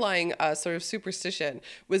underlying sort of superstition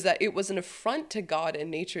was that it was an affront to God and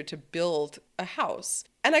nature to build a house.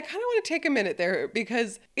 And I kind of want to take a minute there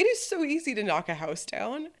because it is so easy to knock a house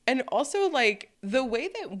down. And also, like, the way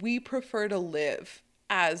that we prefer to live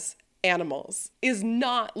as animals is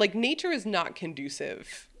not, like, nature is not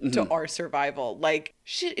conducive to our survival. Like,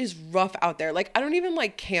 shit is rough out there. Like, I don't even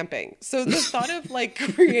like camping. So the thought of, like,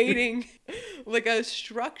 creating, like, a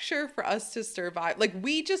structure for us to survive, like,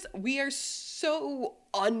 we are so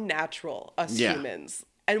unnatural, us humans.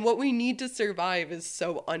 And what we need to survive is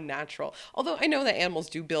so unnatural. Although I know that animals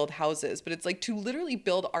do build houses, but it's like to literally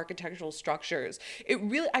build architectural structures.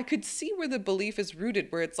 I could see where the belief is rooted,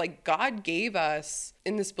 where it's like God gave us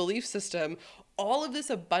in this belief system all of this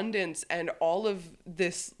abundance and all of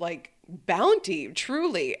this like bounty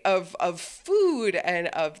truly of food and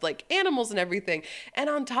of like animals and everything. And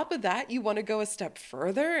on top of that, you want to go a step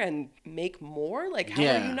further and make more? Like, how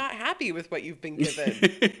are you not happy with what you've been given?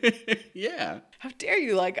 Yeah. How dare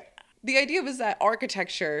you? Like, the idea was that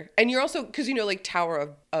architecture, and you're also, because, you know, like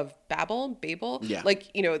Tower of Babel, yeah. like,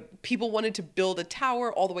 you know, people wanted to build a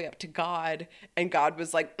tower all the way up to God, and God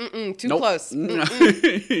was like, too Nope. close.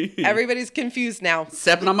 Everybody's confused now.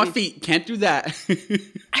 Stepping on my feet. Can't do that.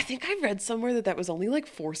 I think I read somewhere that was only like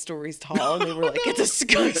 4 stories tall, and they were like, it's a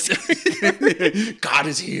skyscraper. God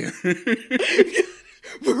is here.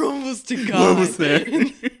 We're almost to God. We're almost there.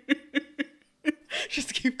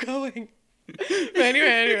 Just keep going. But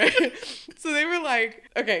anyway, so they were like,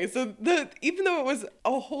 okay, so even though it was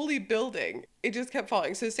a holy building, it just kept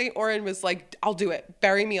falling. So St. Oren was like, I'll do it.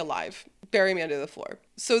 Bury me alive. Bury me under the floor.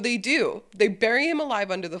 So they do. They bury him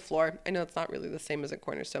alive under the floor. I know it's not really the same as a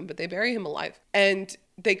cornerstone, but they bury him alive. And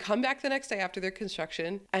they come back the next day after their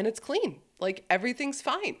construction, and it's clean. Like, everything's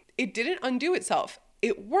fine. It didn't undo itself.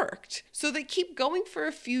 It worked. So they keep going for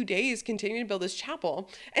a few days, continuing to build this chapel.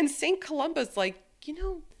 And St. Columba's like, you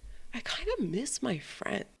know, I kind of miss my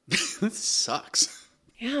friend. This sucks.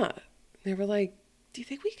 Yeah. They were like, do you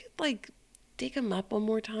think we could like dig him up one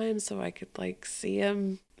more time so I could like see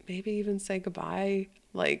him? Maybe even say goodbye?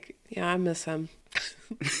 Like, yeah, I miss him.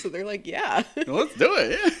 So they're like, yeah. Well, let's do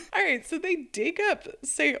it. Yeah. All right. So they dig up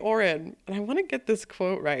St. Oren. And I want to get this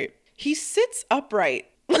quote right. He sits upright,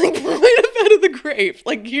 like right up out of the grave,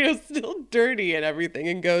 like, you know, still dirty and everything,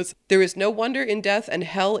 and goes, there is no wonder in death, and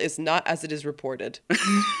hell is not as it is reported. He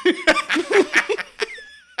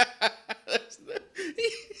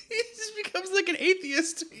just becomes like an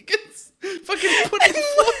atheist. He gets fucking put in the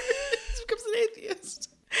floor. He just becomes an atheist.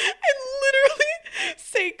 And literally,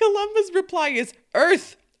 St. Columba's reply is,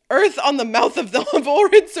 earth on the mouth of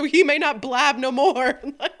Oren, so he may not blab no more.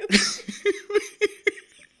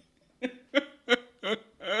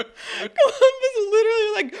 Columbus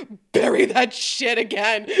literally like, bury that shit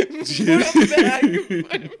again. Put him back.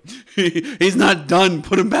 He's not done.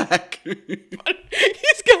 Put him back. He's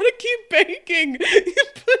got to keep baking. Put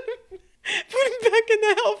him back in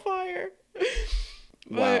the hellfire.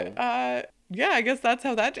 But, Wow. yeah, I guess that's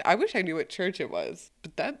how that... I wish I knew what church it was.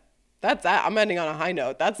 But that's that. I'm ending on a high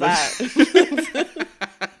note. That's that.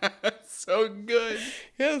 So good.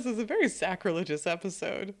 Yeah, this is a very sacrilegious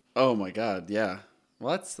episode. Oh my God. Yeah.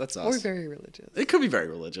 Well, that's us. Or very religious. It could be very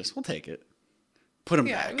religious. We'll take it. Put him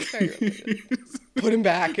Yeah, back. it was very religious. Put him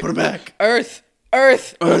back. Put him back. Earth.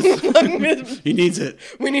 He needs it.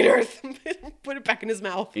 We need earth. Put it back in his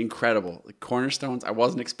mouth. Incredible. Like cornerstones. I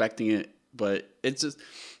wasn't expecting it, but it's just,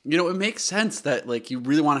 you know, it makes sense that like you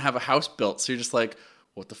really want to have a house built. So you're just like,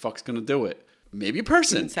 what the fuck's going to do it? Maybe a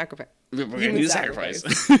person. Sacrifice. We're going to need a sacrifice.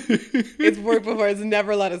 It's worked before. It's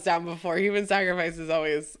never let us down before. Human sacrifice is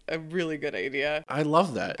always a really good idea. I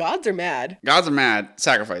love that. Gods are mad. Gods are mad.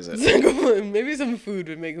 Sacrifice it. Maybe some food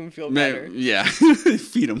would make them feel better. Yeah.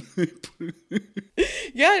 Feed them.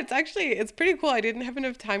 Yeah, it's pretty cool. I didn't have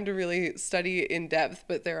enough time to really study in depth,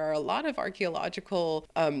 but there are a lot of archaeological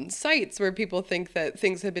sites where people think that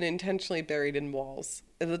things have been intentionally buried in walls.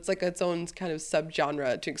 It's like its own kind of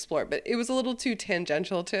subgenre to explore, but it was a little too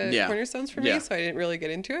tangential to Cornerstones for me, so I didn't really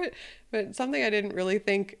get into it. But something I didn't really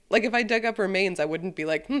think, like if I dug up remains, I wouldn't be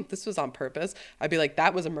like, this was on purpose. I'd be like,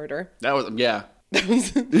 that was a murder. That was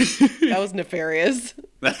That was nefarious.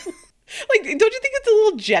 Like, don't you think it's a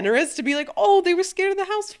little generous to be like, oh, they were scared of the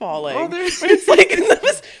house falling? Oh, but it's like,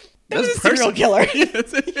 that was a serial killer.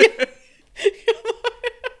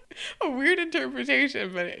 A weird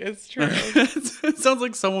interpretation, but it's true. It sounds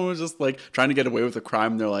like someone was just like trying to get away with a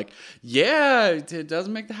crime. They're like, yeah, it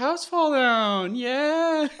doesn't make the house fall down.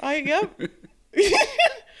 Yeah. Yep.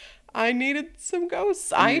 I needed some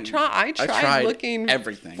ghosts. I tried looking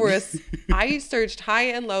everything. I searched high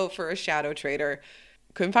and low for a shadow trader.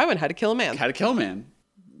 Couldn't find one. Had to kill a man. Had to kill a man.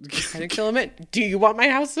 Do you want my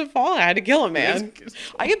house to fall? I had to kill a man.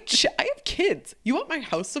 I have kids. You want my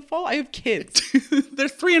house to fall? I have kids. They're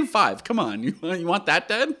 3 and 5. Come on. You want that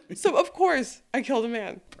dead? So of course I killed a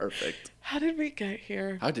man. Perfect. How did we get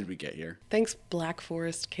here? Thanks, Black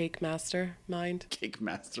Forest Cake Mastermind. Cake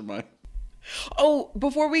Mastermind. Oh,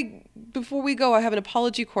 before we go, I have an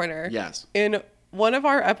apology corner. Yes. In one of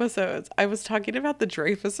our episodes, I was talking about the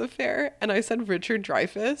Dreyfus affair, and I said Richard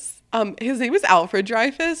Dreyfuss. His name is Alfred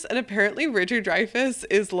Dreyfus, and apparently Richard Dreyfuss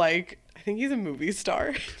is like, I think he's a movie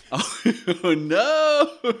star. Oh no!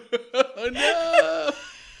 Oh no!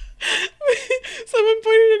 Someone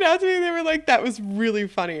pointed it out to me, and they were like, "That was really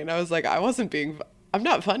funny," and I was like, I'm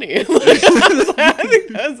not funny." I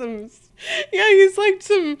think that's he's like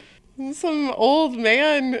some old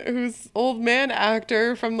man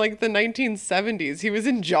actor from like the 1970s. He was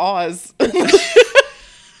in Jaws.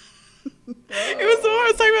 It was the one I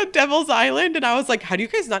was talking about, Devil's Island, and I was like, how do you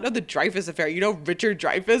guys not know the Dreyfus affair? You know Richard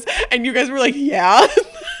Dreyfuss? And you guys were like, yeah.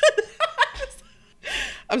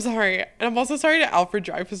 I'm sorry. And I'm also sorry to Alfred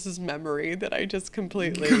Dreyfuss's memory that I just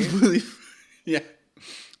completely... Yeah,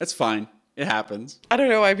 that's fine. It happens. I don't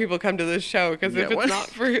know why people come to this show, because if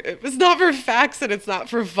it's not for facts and it's not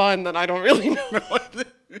for fun, then I don't really know.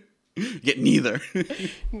 Get neither.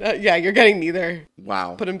 Yeah, you're getting neither.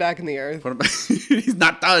 Wow. Put him back in the earth. He's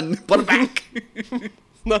not done. Put him back.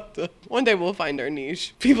 Not done. One day we'll find our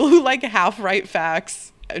niche. People who like half-right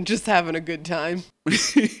facts and just having a good time.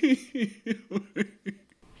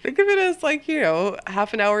 Think of it as like,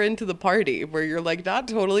 half an hour into the party where you're like not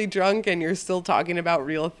totally drunk and you're still talking about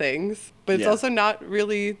real things, but it's also not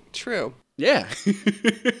really true. Yeah.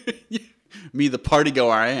 Me, the party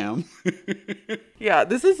goer I am. Yeah,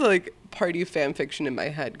 this is like party fan fiction in my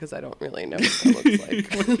head because I don't really know what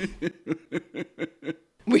that looks like.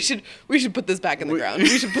 We should put this back in the ground.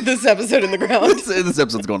 We should put this episode in the ground. This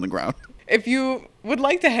episode's going in the ground. If you would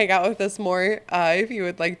like to hang out with us more, if you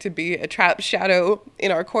would like to be a trap shadow in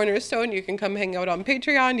our cornerstone, you can come hang out on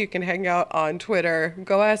Patreon. You can hang out on Twitter.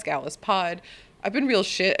 Go Ask Alice Pod. I've been real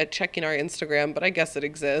shit at checking our Instagram, but I guess it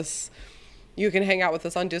exists. You can hang out with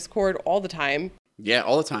us on Discord all the time. Yeah,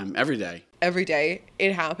 all the time. Every day. Every day.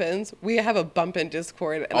 It happens. We have a bump in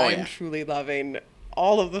Discord, and I'm truly loving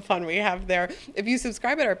all of the fun we have there. If you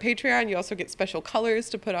subscribe at our Patreon, you also get special colors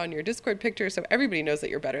to put on your Discord picture, so everybody knows that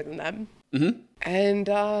you're better than them. Mm-hmm. And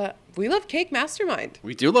we love Cake Mastermind.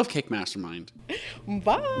 We do love Cake Mastermind.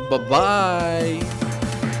 Bye. Bye-bye.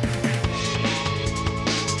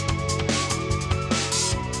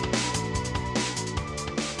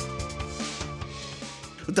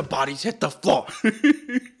 The bodies hit the floor.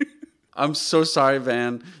 I'm so sorry,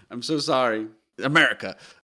 Van. I'm so sorry. America.